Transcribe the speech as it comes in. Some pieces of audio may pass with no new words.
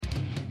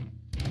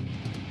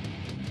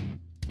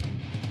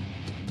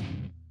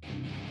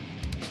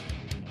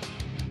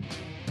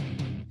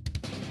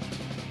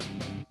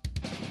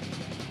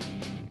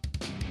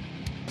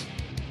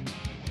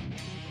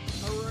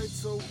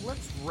So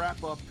let's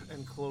wrap up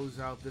and close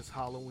out this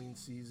Halloween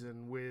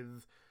season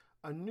with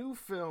a new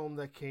film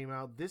that came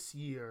out this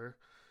year.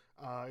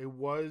 It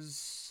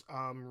was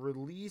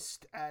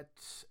released at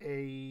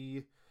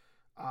a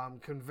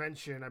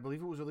convention. I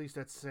believe it was released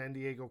at San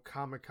Diego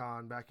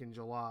Comic-Con back in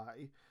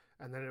July,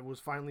 and then it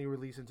was finally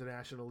released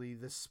internationally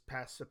this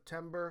past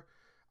September.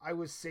 I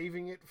was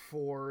saving it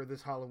for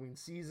this Halloween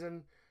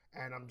season,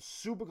 and I'm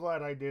super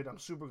glad I did. I'm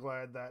super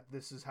glad that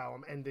this is how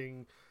I'm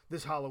ending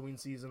this Halloween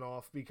season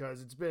off,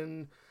 because it's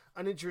been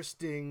an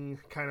interesting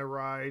kind of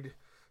ride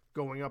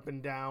going up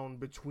and down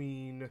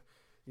between,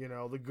 you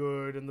know, the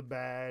good and the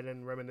bad,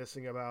 and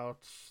reminiscing about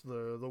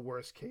the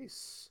worst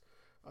case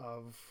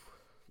of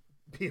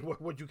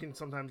what you can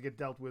sometimes get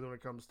dealt with when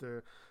it comes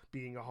to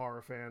being a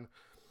horror fan.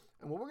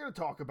 And what we're going to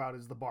talk about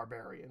is The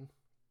Barbarian.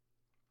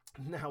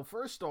 Now,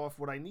 first off,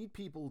 what I need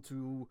people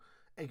to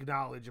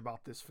acknowledge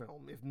about this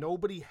film, if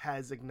nobody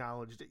has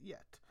acknowledged it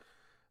yet,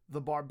 The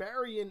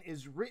Barbarian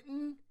is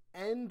written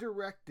and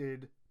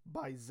directed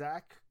by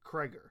Zach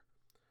Cregger.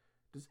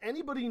 Does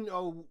anybody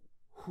know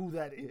who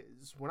that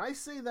is? When I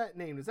say that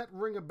name, does that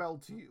ring a bell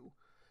to you?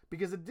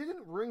 Because it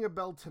didn't ring a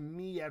bell to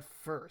me at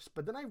first,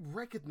 but then I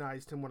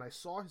recognized him when I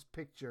saw his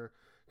picture,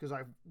 because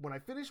when I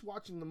finished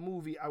watching the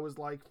movie, I was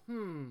like,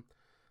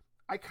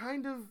 I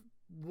kind of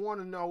want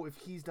to know if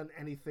he's done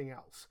anything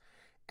else.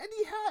 And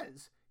he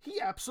has.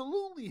 He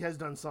absolutely has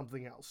done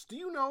something else. Do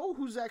you know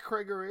who Zach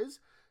Cregger is?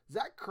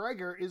 Zach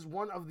Cregger is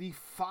one of the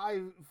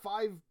five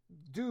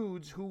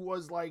dudes who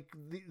was like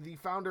the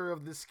founder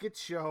of the skit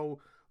show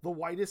The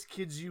Whitest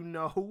Kids You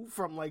Know,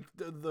 from like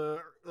the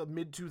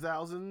mid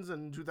 2000s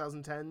and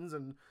 2010s,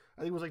 and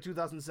I think it was like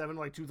 2007,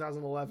 like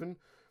 2011.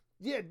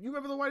 Yeah, you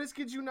remember The Whitest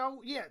Kids You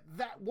Know? Yeah,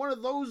 that one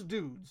of those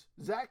dudes,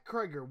 Zach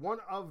Cregger, one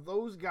of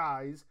those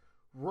guys,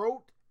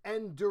 wrote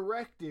and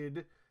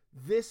directed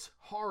this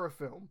horror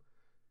film.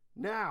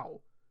 Now,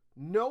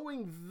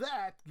 knowing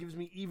that gives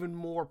me even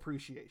more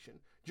appreciation.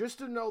 Just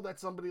to know that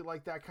somebody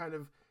like that kind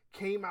of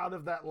came out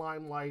of that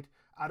limelight,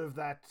 out of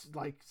that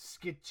like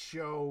skit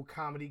show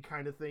comedy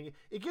kind of thing.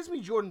 It gives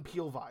me Jordan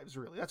Peele vibes,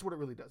 really. That's what it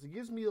really does. It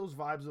gives me those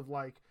vibes of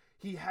like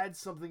he had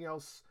something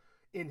else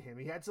in him.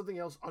 He had something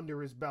else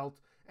under his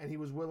belt, and he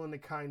was willing to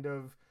kind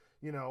of,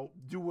 you know,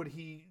 do what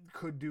he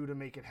could do to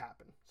make it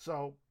happen.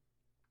 So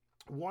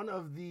one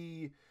of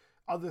the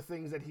other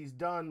things that he's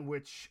done,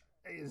 which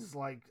is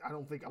like, I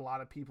don't think a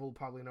lot of people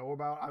probably know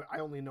about, I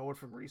only know it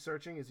from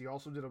researching, is he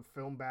also did a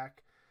film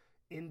back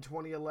in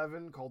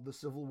 2011 called The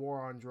Civil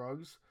War on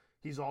Drugs.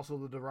 He's also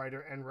the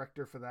writer and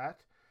director for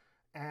that.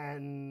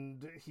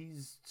 And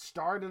he's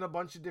starred in a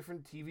bunch of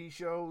different TV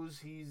shows.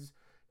 He's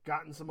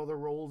gotten some other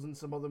roles in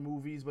some other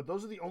movies, but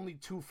those are the only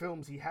two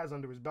films he has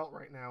under his belt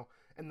right now.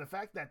 And the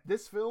fact that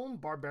this film,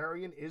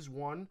 Barbarian, is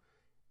one,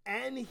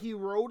 and he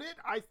wrote it,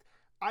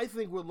 I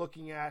think we're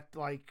looking at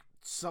like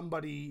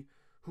somebody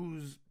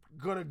who's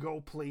gonna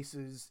go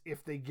places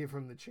if they give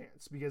him the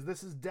chance, because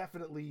this is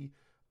definitely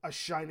a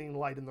shining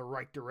light in the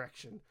right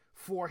direction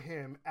for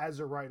him as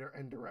a writer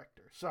and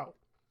director. So,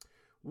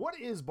 what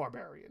is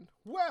Barbarian?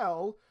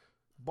 Well,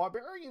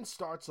 Barbarian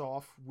starts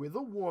off with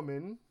a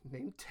woman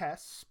named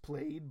Tess,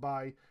 played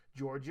by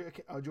Georgina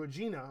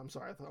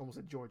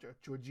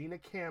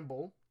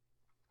Campbell,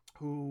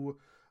 who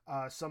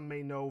some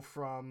may know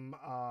from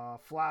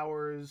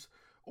Flowers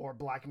or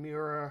Black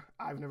Mirror.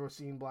 I've never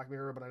seen Black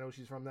Mirror, but I know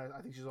she's from that.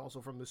 I think she's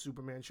also from the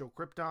Superman show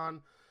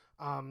Krypton.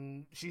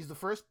 She's the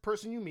first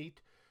person you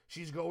meet.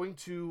 She's going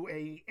to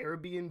a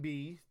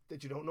Airbnb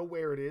that you don't know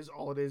where it is.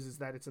 All it is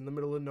that it's in the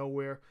middle of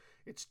nowhere.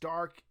 It's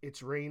dark,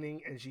 it's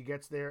raining, and she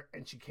gets there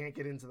and she can't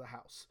get into the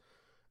house.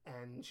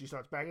 And she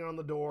starts banging on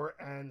the door,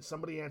 and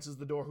somebody answers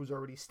the door who's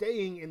already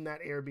staying in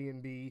that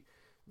Airbnb.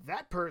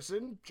 That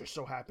person just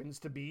so happens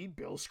to be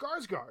Bill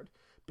Skarsgård.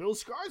 Bill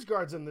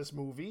Skarsgård's in this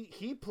movie.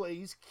 He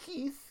plays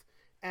Keith,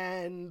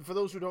 and for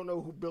those who don't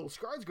know who Bill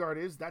Skarsgård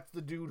is, that's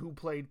the dude who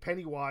played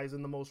Pennywise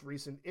in the most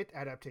recent It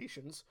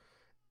adaptations.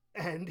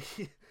 And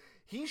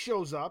he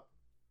shows up.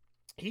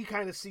 He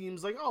kind of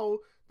seems like, oh,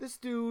 this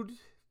dude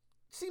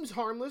seems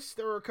harmless.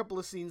 There are a couple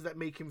of scenes that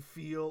make him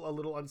feel a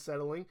little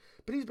unsettling,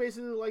 but he's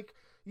basically like,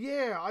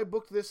 yeah, I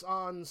booked this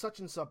on such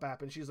and such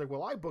app. And she's like,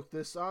 well, I booked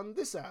this on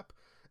this app.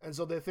 And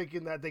so they're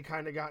thinking that they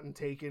kind of gotten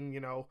taken, you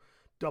know,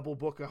 double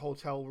book a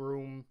hotel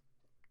room,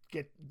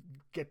 get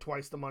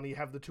twice the money,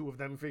 have the two of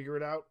them figure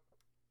it out.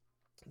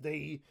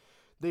 They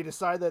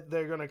decide that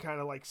they're going to kind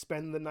of like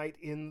spend the night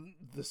in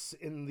the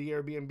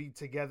Airbnb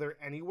together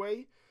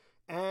anyway.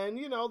 And,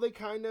 you know, they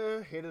kind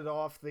of hit it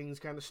off. Things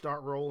kind of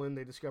start rolling.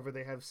 They discover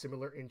they have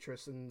similar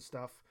interests and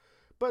stuff.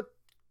 But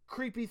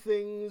creepy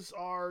things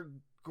are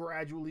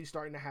gradually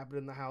starting to happen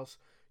in the house.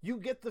 You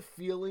get the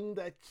feeling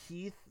that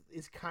Keith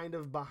is kind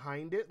of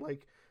behind it.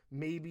 Like,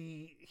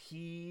 maybe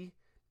he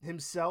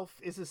himself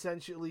is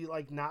essentially,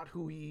 like, not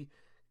who he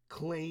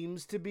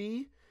claims to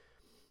be.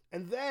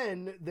 And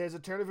then there's a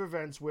turn of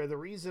events where the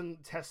reason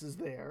Tess is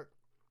there,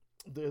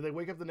 they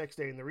wake up the next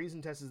day, and the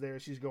reason Tess is there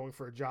is she's going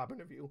for a job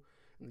interview.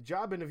 And the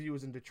job interview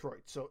is in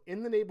Detroit. So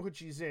in the neighborhood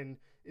she's in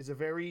is a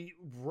very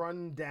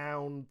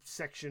run-down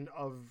section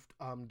of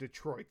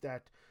Detroit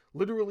that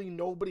literally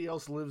nobody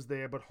else lives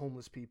there but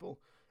homeless people.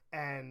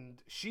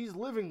 And she's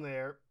living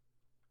there.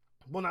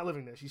 Well, not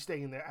living there. She's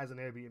staying there as an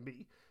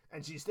Airbnb.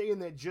 And she's staying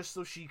there just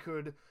so she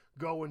could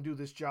go and do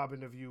this job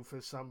interview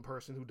for some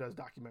person who does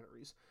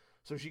documentaries.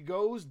 So she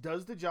goes,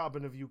 does the job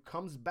interview,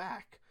 comes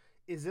back,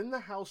 is in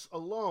the house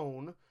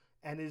alone,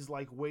 and is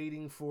like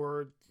waiting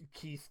for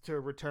Keith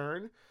to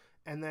return.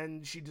 And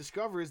then she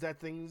discovers that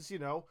things,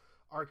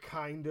 are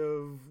kind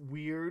of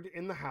weird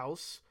in the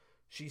house.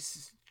 She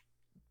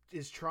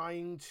is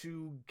trying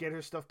to get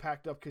her stuff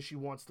packed up because she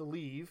wants to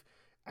leave.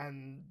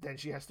 And then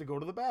she has to go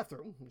to the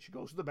bathroom. And she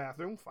goes to the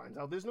bathroom, finds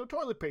out there's no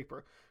toilet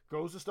paper.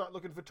 Goes to start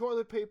looking for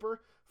toilet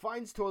paper,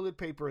 finds toilet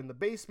paper in the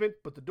basement,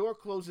 but the door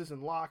closes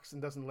and locks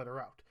and doesn't let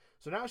her out.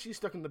 So now she's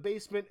stuck in the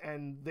basement,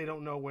 and they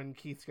don't know when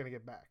Keith's going to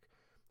get back.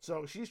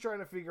 So she's trying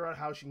to figure out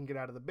how she can get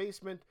out of the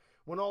basement,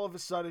 when all of a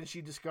sudden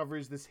she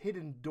discovers this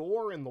hidden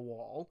door in the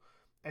wall,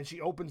 and she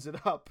opens it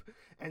up,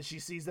 and she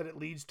sees that it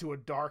leads to a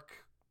dark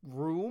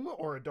room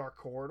or a dark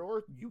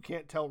corridor. You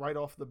can't tell right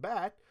off the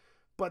bat,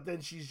 but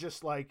then she's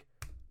just like,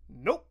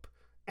 nope,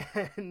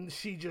 and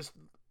she just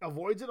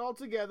avoids it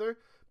altogether.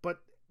 But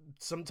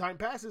some time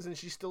passes and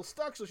she's still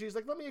stuck, so she's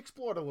like, let me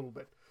explore it a little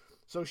bit.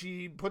 So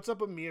she puts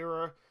up a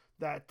mirror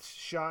that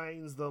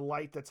shines the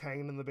light that's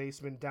hanging in the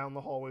basement down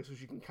the hallway so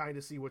she can kind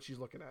of see what she's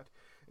looking at.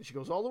 And she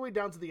goes all the way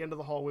down to the end of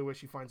the hallway where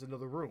she finds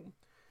another room.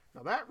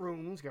 Now that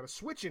room's got a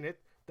switch in it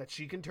that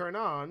she can turn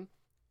on,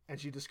 and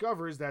she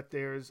discovers that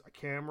there's a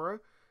camera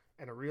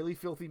and a really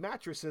filthy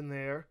mattress in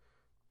there,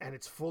 and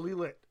it's fully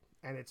lit.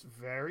 And it's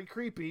very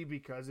creepy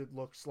because it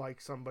looks like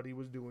somebody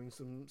was doing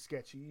some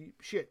sketchy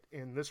shit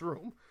in this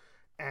room.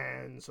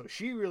 And so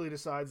she really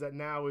decides that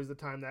now is the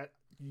time that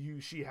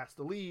she has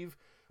to leave.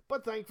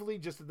 But thankfully,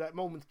 just at that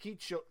moment,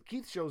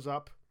 Keith shows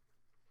up.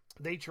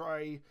 They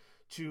try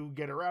to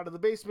get her out of the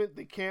basement.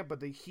 They can't,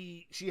 but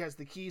she has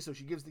the key, so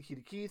she gives the key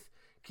to Keith.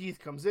 Keith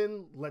comes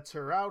in, lets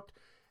her out,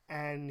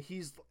 and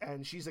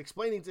she's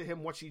explaining to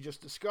him what she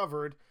just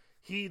discovered.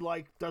 He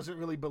doesn't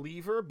really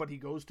believe her, but he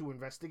goes to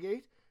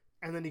investigate.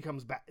 And then he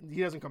comes back.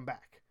 He doesn't come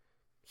back.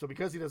 So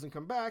because he doesn't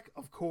come back,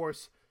 of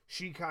course,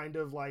 she kind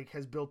of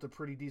has built a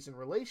pretty decent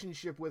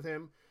relationship with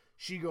him.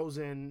 She goes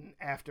in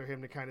after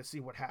him to kind of see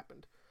what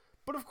happened.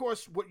 But of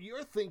course, what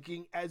you're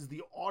thinking as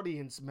the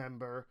audience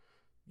member,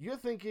 you're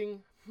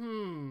thinking,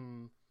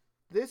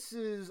 this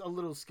is a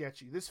little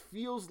sketchy. This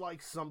feels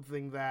like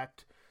something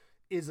that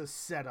is a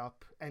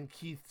setup and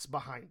Keith's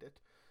behind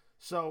it.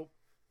 So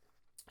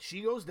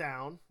she goes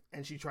down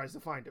and she tries to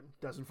find him.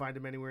 Doesn't find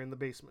him anywhere in the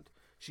basement.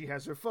 She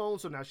has her phone,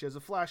 so now she has a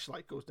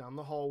flashlight, goes down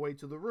the hallway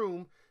to the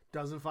room,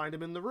 doesn't find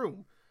him in the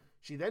room.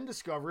 She then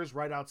discovers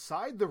right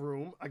outside the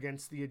room,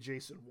 against the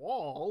adjacent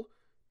wall,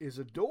 is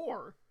a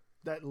door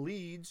that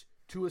leads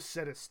to a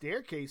set of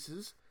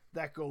staircases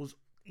that goes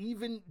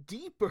even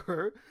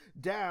deeper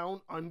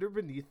down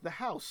beneath the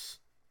house.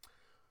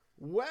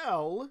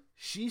 Well,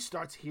 she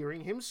starts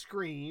hearing him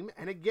scream,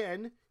 and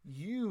again,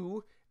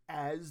 you,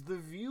 as the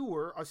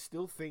viewer, are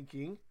still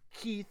thinking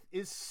Keith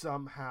is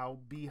somehow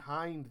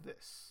behind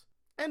this.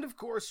 And of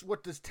course,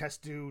 what does Tess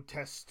do?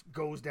 Tess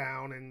goes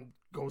down and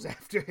goes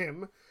after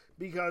him,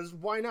 because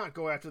why not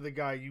go after the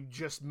guy you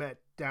just met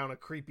down a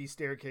creepy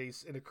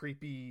staircase in a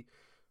creepy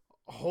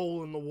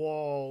hole in the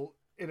wall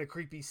in a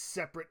creepy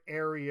separate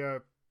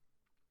area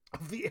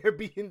of the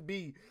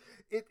Airbnb?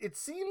 It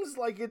seems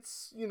like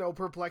it's,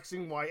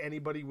 perplexing why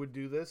anybody would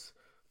do this,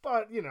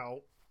 but,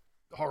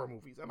 horror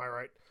movies, am I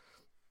right?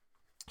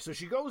 So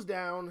she goes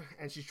down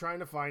and she's trying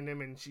to find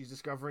him, and she's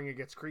discovering it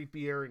gets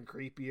creepier and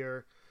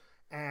creepier.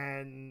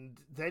 And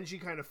then she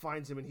kind of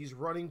finds him, and he's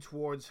running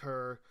towards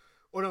her.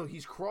 Oh no,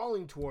 he's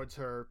crawling towards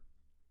her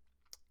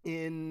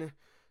in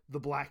the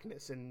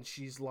blackness. And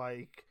she's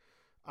like,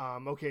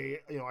 okay,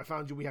 I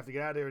found you, we have to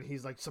get out of there. And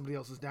he's like, somebody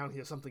else is down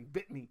here, something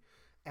bit me.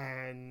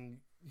 And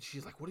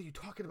she's like, what are you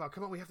talking about?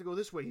 Come on, we have to go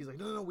this way. He's like,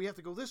 no, we have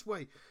to go this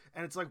way.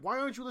 And it's like, why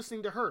aren't you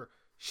listening to her?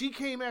 She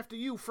came after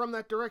you from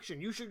that direction.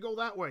 You should go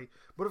that way.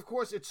 But of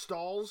course it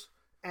stalls.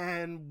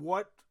 And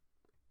what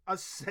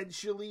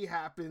essentially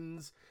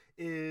happens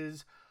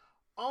is,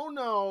 oh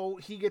no,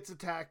 he gets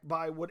attacked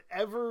by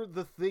whatever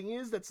the thing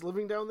is that's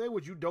living down there,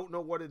 which you don't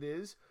know what it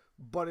is,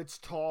 but it's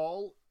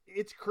tall,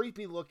 it's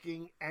creepy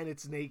looking, and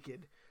it's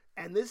naked.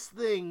 And this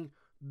thing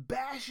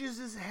bashes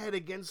his head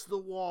against the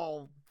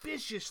wall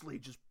viciously,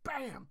 just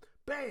bam,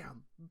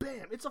 bam,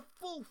 bam. It's a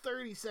full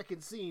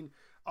 30-second scene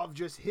of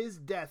just his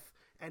death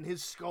and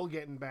his skull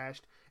getting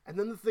bashed, and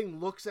then the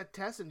thing looks at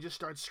Tess and just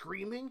starts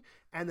screaming,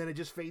 and then it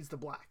just fades to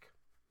black.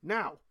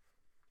 Now,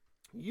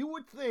 you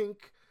would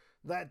think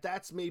that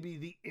that's maybe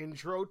the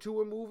intro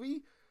to a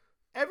movie.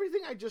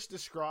 Everything I just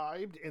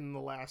described in the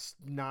last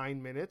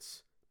 9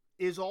 minutes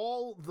is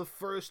all the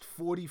first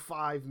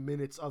 45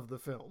 minutes of the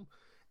film.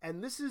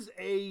 And this is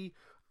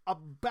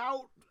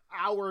about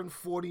hour and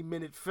 40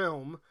 minute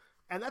film,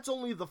 and that's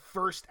only the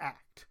first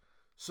act.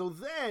 So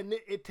then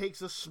it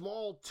takes a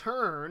small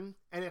turn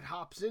and it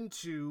hops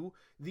into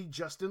the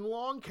Justin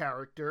Long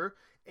character,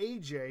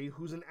 AJ,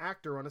 who's an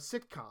actor on a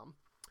sitcom.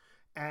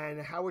 And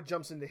how it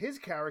jumps into his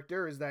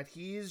character is that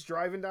he's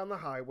driving down the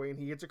highway and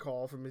he gets a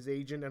call from his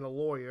agent and a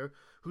lawyer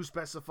who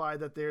specify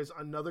that there's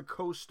another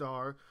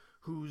co-star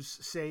who's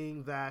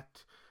saying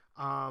that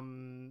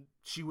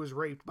she was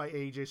raped by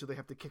AJ, so they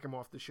have to kick him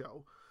off the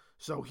show.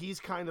 So he's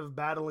kind of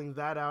battling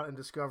that out and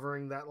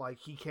discovering that, like,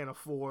 he can't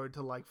afford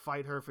to, like,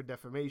 fight her for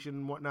defamation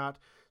and whatnot.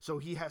 So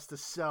he has to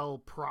sell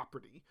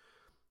property.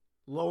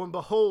 Lo and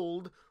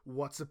behold,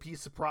 what's a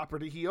piece of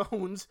property he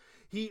owns?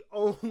 He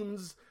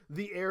owns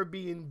the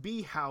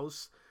Airbnb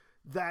house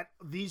that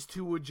these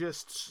two were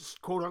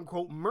just,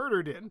 quote-unquote,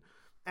 murdered in.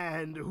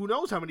 And who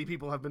knows how many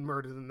people have been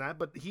murdered in that,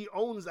 but he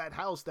owns that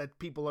house that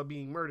people are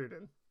being murdered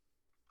in.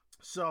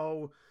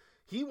 So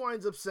he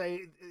winds up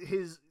saying,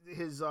 his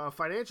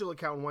financial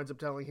accountant winds up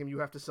telling him, you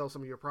have to sell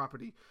some of your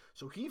property.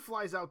 So he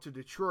flies out to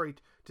Detroit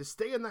to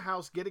stay in the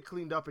house, get it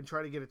cleaned up, and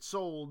try to get it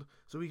sold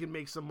so he can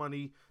make some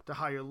money to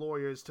hire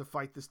lawyers to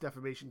fight this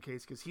defamation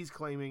case, because he's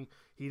claiming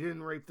he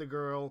didn't rape the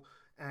girl,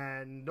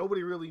 and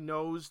nobody really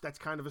knows. That's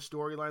kind of a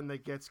storyline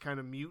that gets kind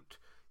of mute.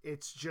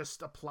 It's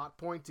just a plot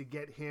point to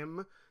get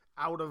him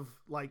out of,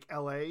 like,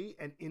 LA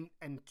and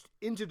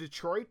into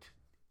Detroit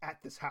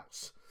at this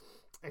house.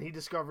 And he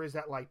discovers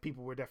that, like,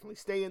 people were definitely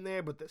staying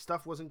there, but the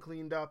stuff wasn't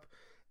cleaned up.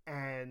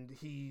 And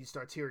he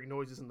starts hearing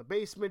noises in the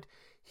basement.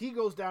 He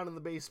goes down in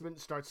the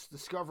basement, starts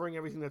discovering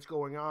everything that's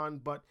going on,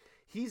 but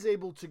he's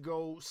able to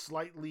go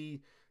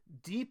slightly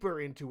deeper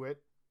into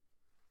it,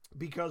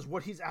 because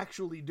what he's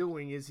actually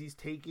doing is he's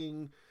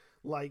taking,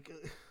 like,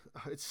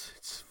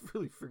 it's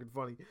really freaking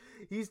funny.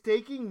 He's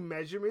taking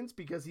measurements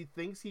because he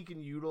thinks he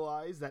can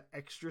utilize that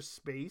extra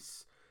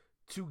space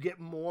to get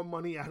more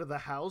money out of the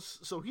house.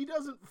 So he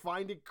doesn't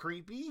find it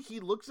creepy.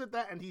 He looks at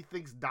that and he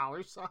thinks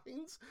dollar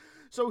signs.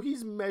 So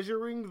he's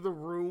measuring the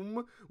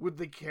room with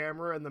the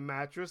camera and the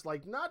mattress,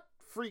 like, not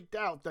freaked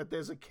out that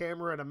there's a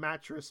camera and a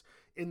mattress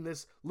in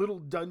this little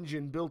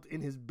dungeon built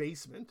in his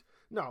basement.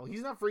 No,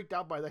 he's not freaked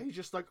out by that. He's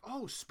just like,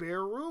 oh,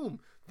 spare room.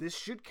 This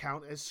should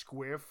count as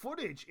square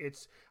footage.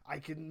 I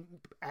can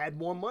add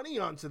more money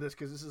onto this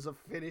because this is a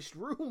finished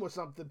room or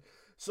something.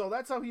 So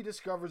that's how he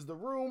discovers the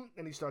room,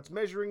 and he starts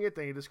measuring it.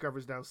 Then he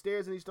discovers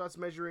downstairs, and he starts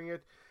measuring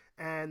it.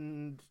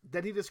 And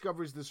then he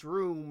discovers this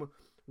room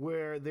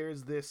where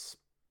there's this,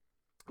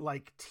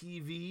 like,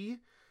 TV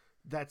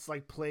that's,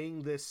 like,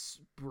 playing this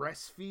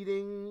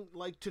breastfeeding,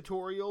 like,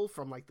 tutorial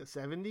from, like, the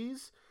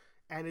 70s.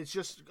 And it's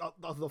just,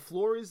 the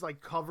floor is,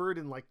 like, covered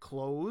in, like,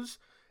 clothes.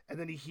 And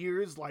then he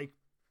hears, like,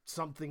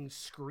 something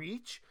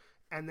screech.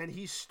 And then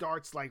he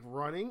starts, like,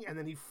 running. And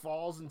then he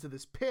falls into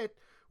this pit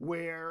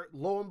where,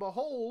 lo and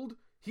behold,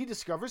 he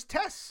discovers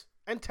Tess.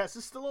 And Tess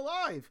is still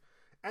alive.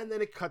 And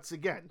then it cuts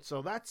again.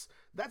 So that's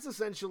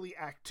essentially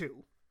Act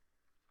 2.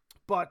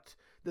 But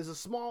there's a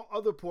small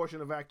other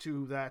portion of Act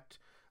 2 that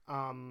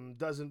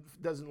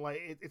doesn't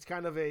like... It's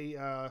kind of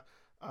a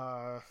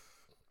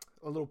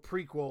little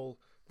prequel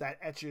that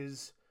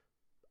etches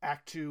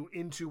Act 2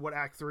 into what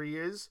Act 3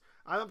 is.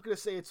 I'm not going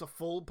to say it's a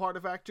full part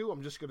of Act 2.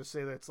 I'm just going to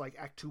say that it's like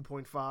Act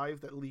 2.5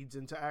 that leads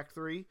into Act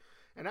 3.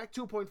 And Act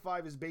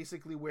 2.5 is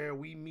basically where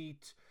we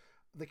meet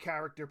the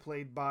character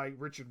played by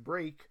Richard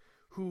Brake,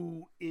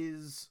 who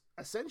is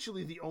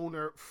essentially the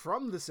owner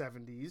from the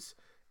 70s.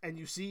 And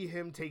you see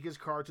him take his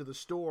car to the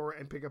store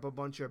and pick up a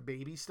bunch of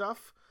baby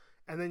stuff.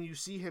 And then you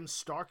see him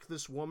stalk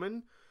this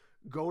woman,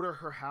 go to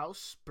her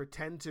house,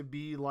 pretend to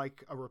be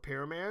like a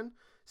repairman,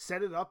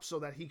 set it up so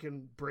that he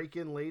can break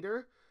in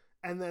later.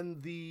 And then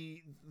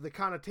the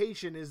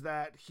connotation is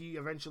that he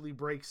eventually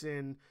breaks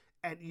in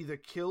and either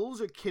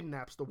kills or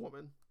kidnaps the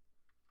woman.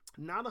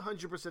 Not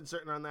 100%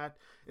 certain on that.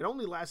 It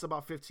only lasts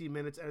about 15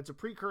 minutes, and it's a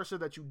precursor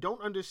that you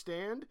don't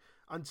understand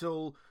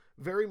until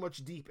very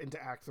much deep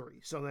into Act 3.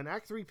 So then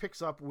Act 3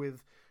 picks up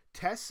with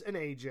Tess and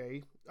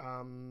AJ,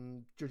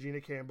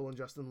 Georgina Campbell and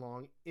Justin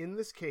Long, in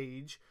this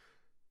cage.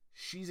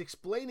 She's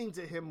explaining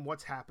to him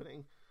what's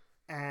happening,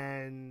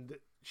 and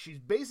she's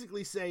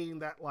basically saying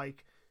that,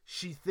 like,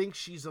 she thinks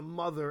she's a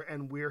mother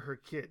and we're her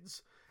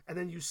kids. And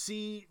then you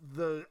see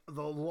the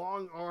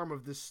long arm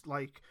of this,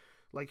 like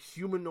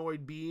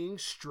humanoid being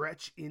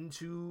stretch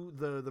into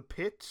the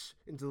pit,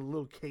 into the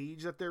little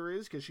cage that there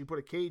is, because she put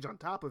a cage on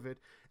top of it,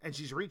 and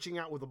she's reaching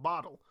out with a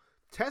bottle.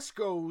 Tess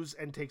goes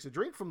and takes a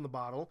drink from the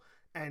bottle,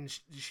 and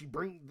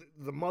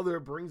the mother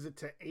brings it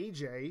to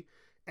AJ,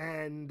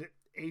 and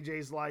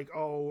AJ's like,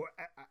 oh,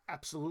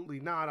 absolutely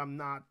not. I'm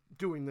not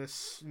doing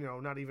this,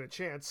 not even a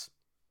chance.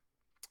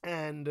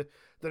 And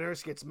the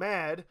nurse gets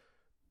mad.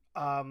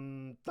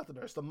 Not the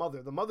nurse, the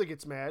mother. The mother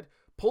gets mad,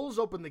 pulls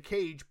open the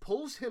cage,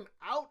 pulls him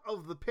out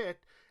of the pit,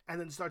 and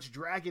then starts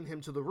dragging him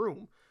to the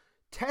room.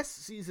 Tess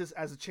sees this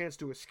as a chance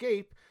to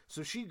escape,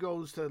 so she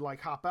goes to,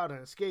 like, hop out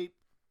and escape.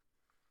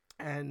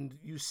 And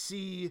you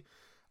see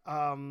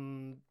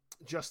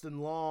Justin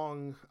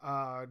Long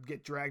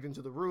get dragged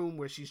into the room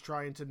where she's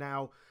trying to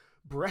now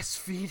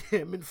breastfeed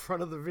him in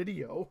front of the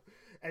video.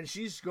 And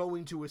she's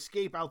going to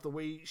escape out the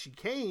way she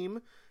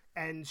came,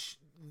 and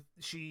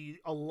she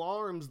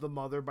alarms the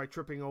mother by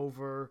tripping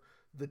over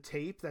the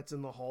tape that's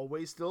in the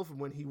hallway still from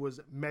when he was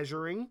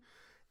measuring,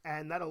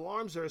 and that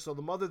alarms her. So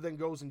the mother then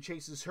goes and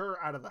chases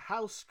her out of the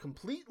house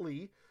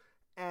completely,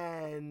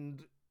 and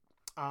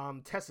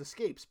Tess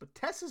escapes. But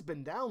Tess has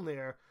been down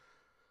there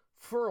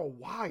for a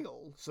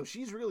while, so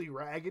she's really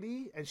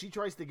raggedy, and she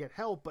tries to get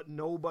help, but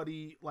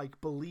nobody like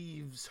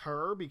believes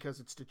her because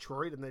it's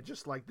Detroit, and they're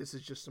just like, this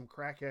is just some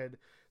crackhead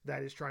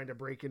that is trying to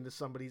break into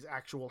somebody's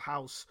actual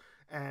house,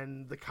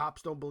 and the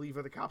cops don't believe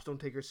her. The cops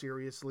don't take her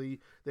seriously.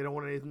 They don't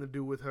want anything to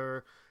do with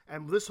her.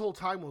 And this whole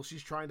time, while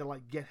she's trying to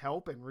like get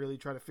help and really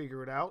try to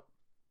figure it out,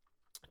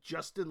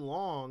 Justin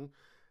Long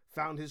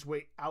found his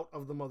way out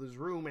of the mother's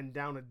room and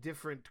down a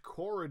different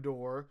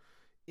corridor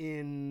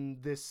in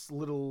this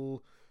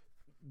little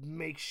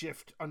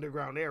makeshift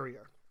underground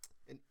area.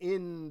 And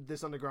in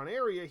this underground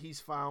area,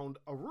 he's found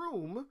a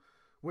room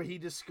where he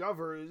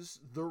discovers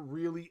the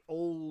really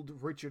old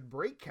Richard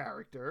Brake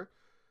character,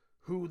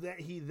 who that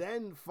he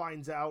then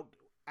finds out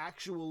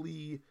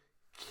actually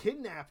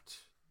kidnapped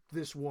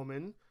this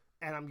woman,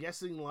 and I'm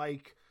guessing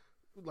like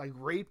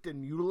raped and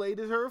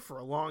mutilated her for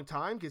a long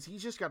time, because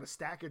he's just got a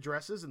stack of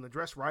dresses, and the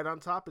dress right on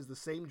top is the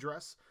same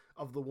dress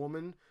of the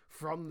woman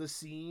from the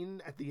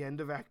scene at the end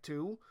of Act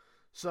 2.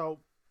 So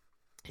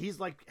he's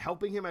like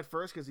helping him at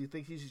first because he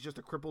thinks he's just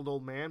a crippled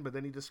old man, but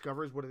then he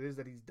discovers what it is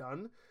that he's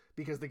done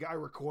because the guy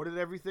recorded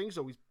everything,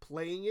 so he's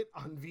playing it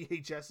on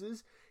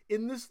VHSs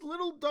in this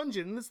little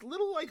dungeon, this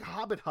little like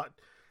hobbit hut.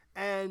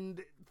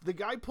 And the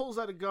guy pulls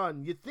out a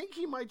gun. You'd think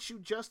he might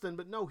shoot Justin,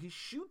 but no, he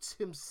shoots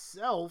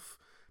himself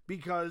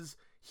because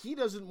he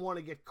doesn't want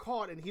to get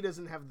caught and he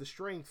doesn't have the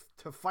strength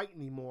to fight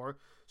anymore.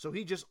 So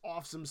he just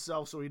offs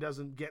himself so he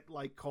doesn't get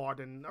like caught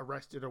and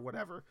arrested or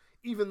whatever,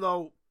 even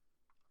though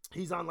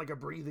he's on like a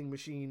breathing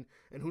machine,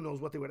 and who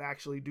knows what they would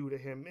actually do to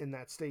him in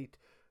that state,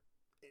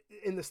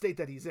 in the state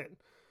that he's in.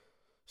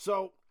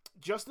 So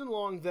Justin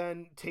Long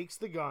then takes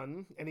the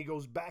gun and he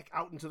goes back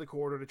out into the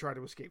corridor to try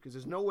to escape because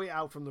there's no way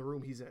out from the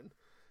room he's in.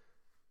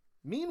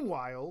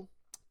 Meanwhile,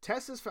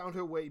 Tess has found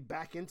her way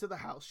back into the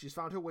house. She's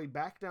found her way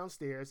back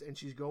downstairs, and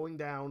she's going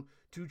down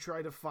to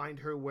try to find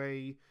her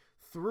way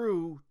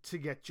through to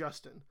get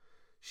Justin.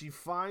 She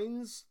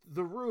finds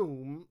the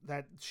room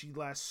that she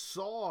last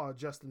saw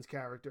Justin's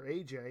character,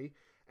 AJ,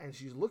 and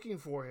she's looking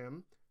for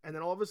him. And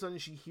then all of a sudden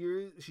she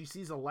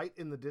sees a light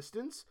in the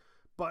distance,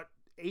 but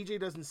AJ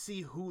doesn't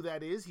see who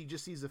that is. He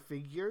just sees a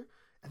figure.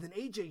 And then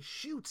AJ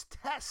shoots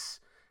Tess,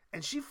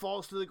 and she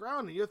falls to the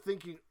ground. And you're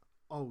thinking,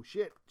 oh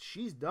shit,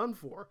 she's done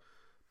for.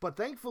 But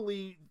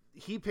thankfully,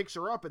 he picks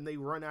her up and they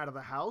run out of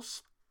the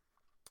house.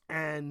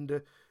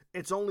 And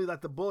it's only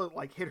that the bullet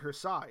like hit her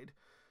side.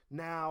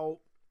 Now,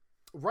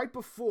 right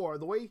before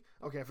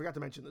I forgot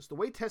to mention this. The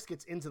way Tess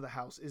gets into the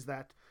house is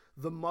that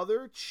the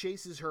mother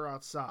chases her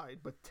outside,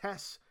 but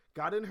Tess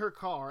got in her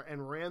car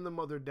and ran the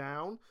mother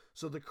down.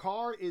 So the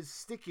car is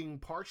sticking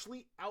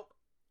partially out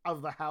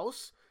of the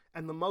house,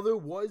 and the mother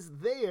was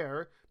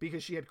there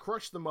because she had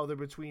crushed the mother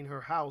between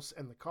her house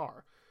and the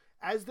car.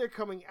 As they're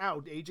coming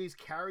out, AJ's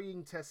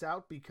carrying Tess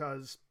out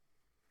because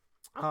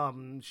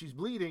she's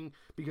bleeding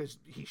because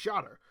he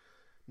shot her.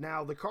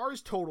 Now, the car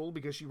is totaled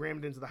because she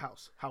rammed into the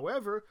house.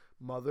 However,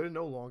 mother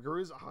no longer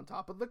is on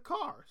top of the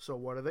car. So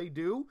what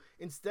do?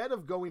 Instead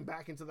of going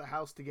back into the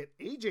house to get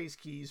AJ's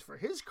keys for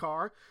his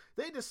car,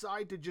 they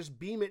decide to just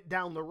beam it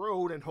down the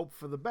road and hope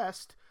for the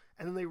best.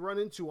 And then they run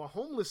into a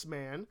homeless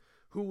man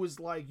who was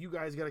like, you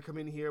guys got to come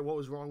in here. What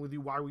was wrong with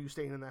you? Why were you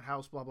staying in that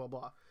house? Blah, blah,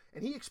 blah.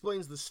 And he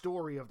explains the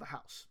story of the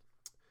house.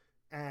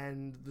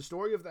 And the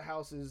story of the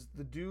house is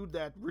the dude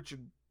that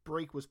Richard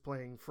Brake was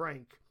playing,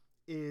 Frank,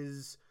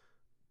 is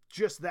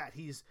just that.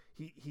 He's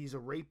a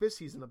rapist.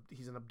 He's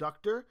an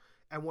abductor.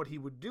 And what he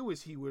would do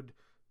is he would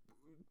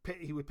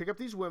pick up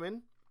these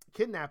women,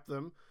 kidnap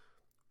them,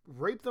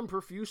 rape them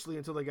profusely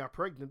until they got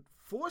pregnant,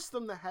 force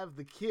them to have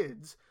the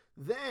kids.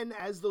 Then,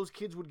 as those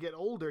kids would get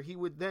older, he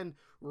would then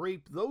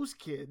rape those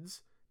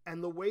kids.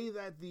 And the way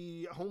that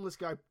the homeless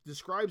guy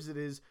describes it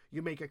is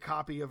you make a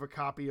copy of a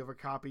copy of a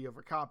copy of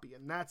a copy.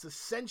 And that's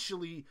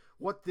essentially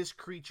what this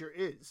creature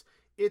is.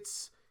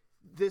 It's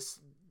this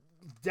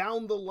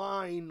down the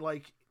line,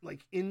 like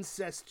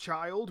incest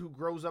child who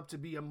grows up to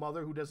be a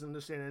mother who doesn't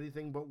understand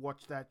anything but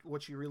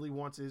what she really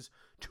wants is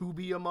to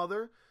be a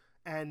mother.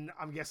 And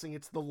I'm guessing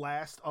it's the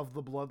last of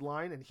the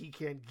bloodline, and he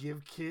can't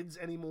give kids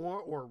anymore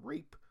or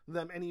rape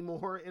them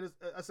anymore,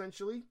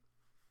 essentially.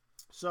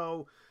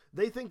 So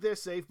they think they're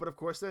safe, but of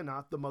course they're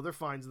not. The mother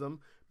finds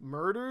them,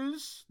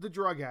 murders the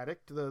drug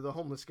addict, the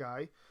homeless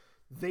guy.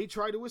 They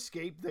try to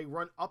escape. They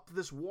run up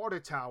this water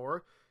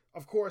tower.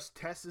 Of course,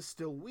 Tess is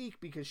still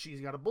weak because she's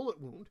got a bullet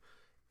wound.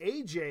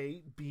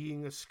 AJ,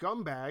 being a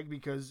scumbag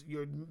because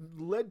you're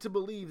led to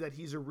believe that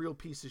he's a real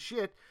piece of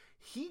shit,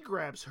 he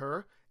grabs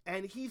her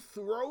and he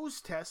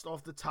throws Tess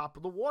off the top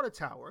of the water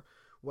tower.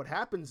 What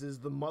happens is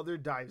the mother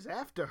dives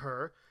after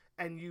her,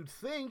 and you'd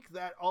think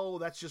that, oh,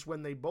 that's just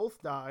when they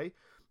both die.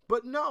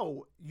 But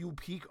no, you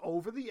peek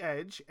over the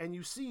edge and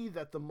you see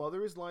that the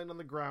mother is lying on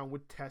the ground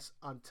with Tess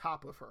on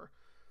top of her.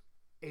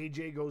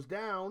 AJ goes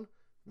down,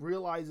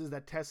 realizes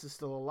that Tess is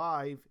still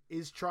alive,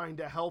 is trying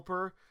to help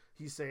her.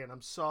 He's saying,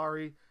 I'm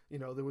sorry,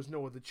 there was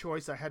no other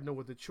choice. I had no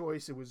other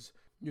choice. It was,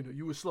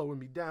 you were slowing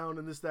me down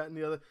and this, that, and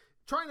the other.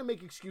 Trying to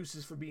make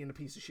excuses for being a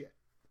piece of shit.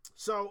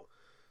 So,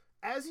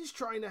 as he's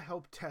trying to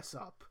help Tess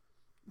up,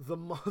 the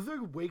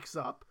mother wakes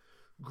up,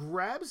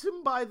 grabs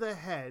him by the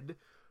head,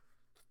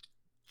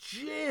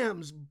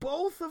 jams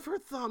both of her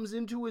thumbs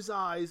into his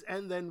eyes,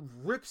 and then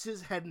rips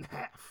his head in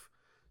half.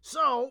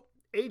 So,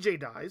 AJ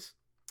dies.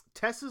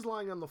 Tess is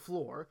lying on the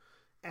floor,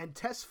 and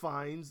Tess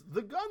finds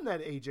the gun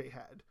that AJ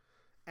had.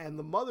 And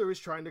the mother is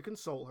trying to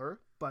console her,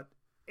 but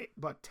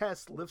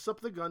Tess lifts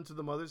up the gun to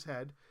the mother's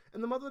head,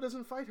 and the mother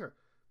doesn't fight her.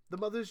 The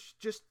mother's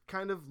just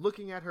kind of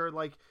looking at her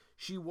like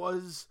she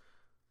was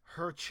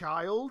her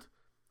child,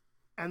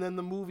 and then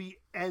the movie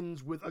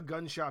ends with a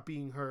gunshot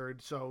being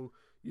heard, so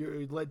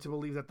you're led to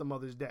believe that the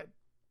mother's dead.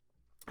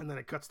 And then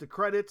it cuts to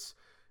credits,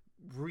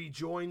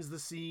 rejoins the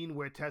scene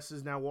where Tess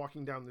is now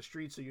walking down the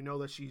street, so you know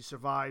that she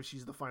survived,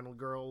 she's the final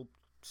girl,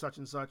 such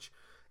and such.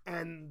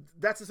 And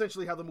that's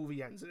essentially how the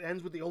movie ends. It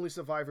ends with the only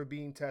survivor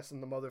being Tess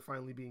and the mother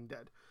finally being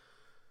dead.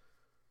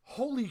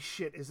 Holy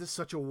shit, is this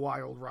such a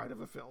wild ride of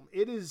a film.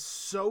 It is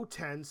so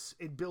tense.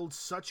 It builds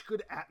such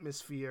good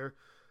atmosphere.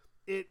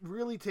 It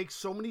really takes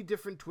so many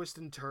different twists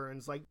and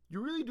turns. Like,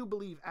 you really do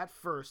believe at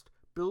first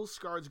Bill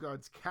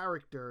Skarsgård's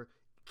character,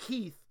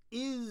 Keith,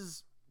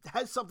 has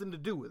something to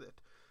do with it.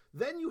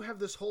 Then you have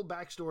this whole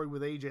backstory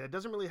with AJ that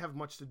doesn't really have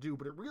much to do,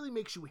 but it really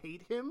makes you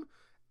hate him.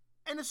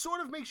 And it sort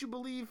of makes you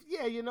believe,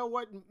 yeah, you know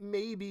what,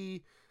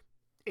 maybe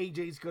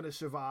AJ's gonna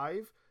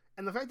survive.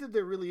 And the fact that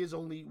there really is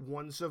only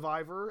one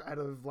survivor out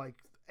of,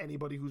 like,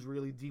 anybody who's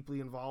really deeply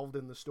involved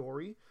in the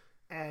story,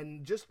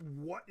 and just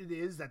what it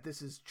is that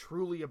this is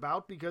truly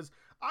about, because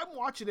I'm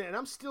watching it and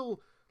I'm still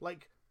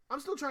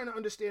trying to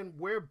understand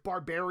where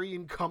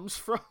Barbarian comes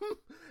from.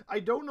 I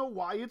don't know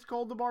why it's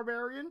called The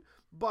Barbarian,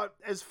 but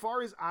as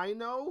far as I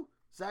know,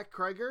 Zach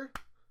Cregger,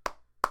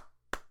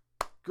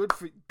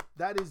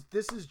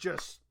 this is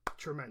just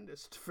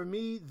tremendous. For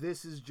me,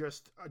 this is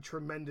just a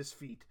tremendous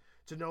feat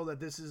to know that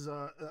this is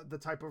the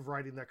type of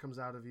writing that comes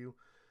out of you.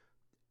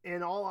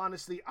 In all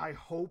honesty, I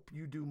hope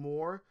you do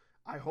more.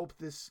 I hope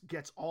this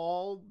gets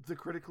all the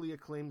critically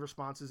acclaimed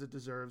responses it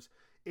deserves.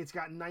 It's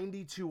got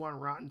 92 on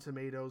Rotten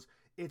Tomatoes.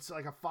 It's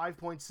like a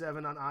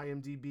 5.7 on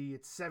IMDb.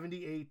 It's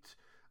 78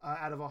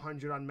 out of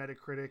 100 on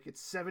Metacritic.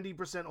 It's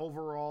 70%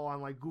 overall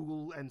on like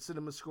Google and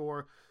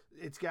CinemaScore.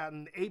 It's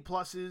gotten A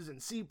pluses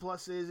and C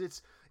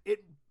pluses.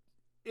 It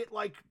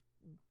like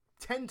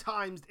 10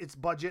 times its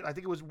budget. I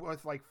think it was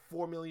worth like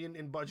 $4 million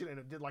in budget, and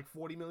it did like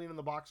 $40 million in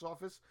the box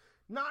office.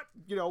 Not,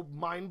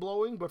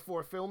 mind-blowing, but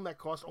for a film that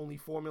cost only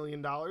 $4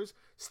 million,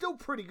 still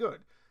pretty good.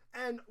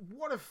 And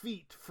what a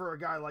feat for a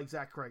guy like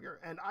Zach Cregger.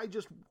 And I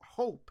just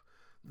hope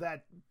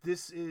that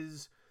this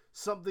is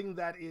something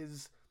that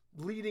is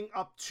leading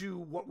up to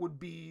what would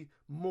be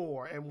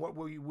more, and what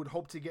we would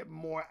hope to get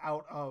more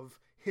out of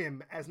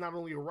him as not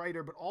only a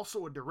writer, but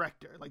also a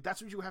director. Like,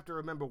 that's what you have to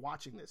remember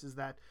watching this, is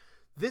that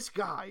this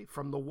guy,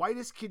 from The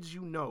Whitest Kids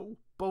You Know,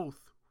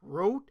 both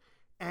wrote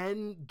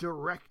and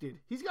directed.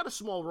 He's got a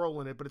small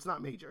role in it, but it's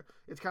not major.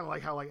 It's kind of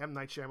like how like M.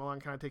 Night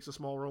Shyamalan kind of takes a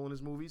small role in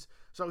his movies.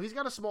 So he's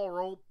got a small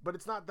role, but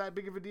it's not that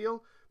big of a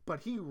deal. But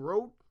he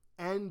wrote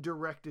and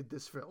directed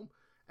this film.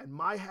 And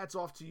my hat's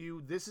off to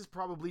you. This is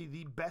probably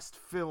the best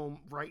film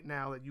right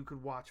now that you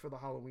could watch for the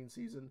Halloween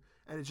season.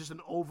 And it's just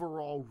an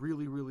overall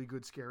really, really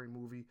good scary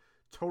movie.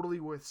 Totally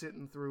worth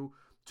sitting through.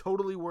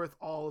 Totally worth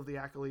all of the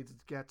accolades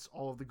it gets,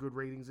 all of the good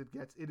ratings it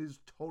gets. It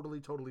is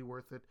totally, totally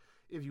worth it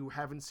if you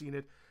haven't seen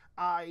it.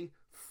 I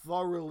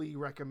thoroughly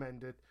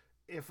recommend it.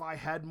 If I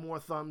had more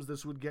thumbs,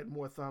 this would get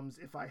more thumbs.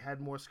 If I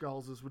had more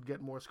skulls, this would get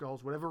more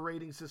skulls. Whatever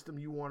rating system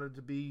you wanted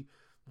to be,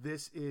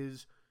 this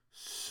is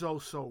so,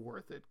 so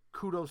worth it.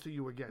 Kudos to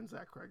you again,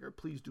 Zach Cregger.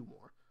 Please do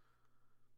more.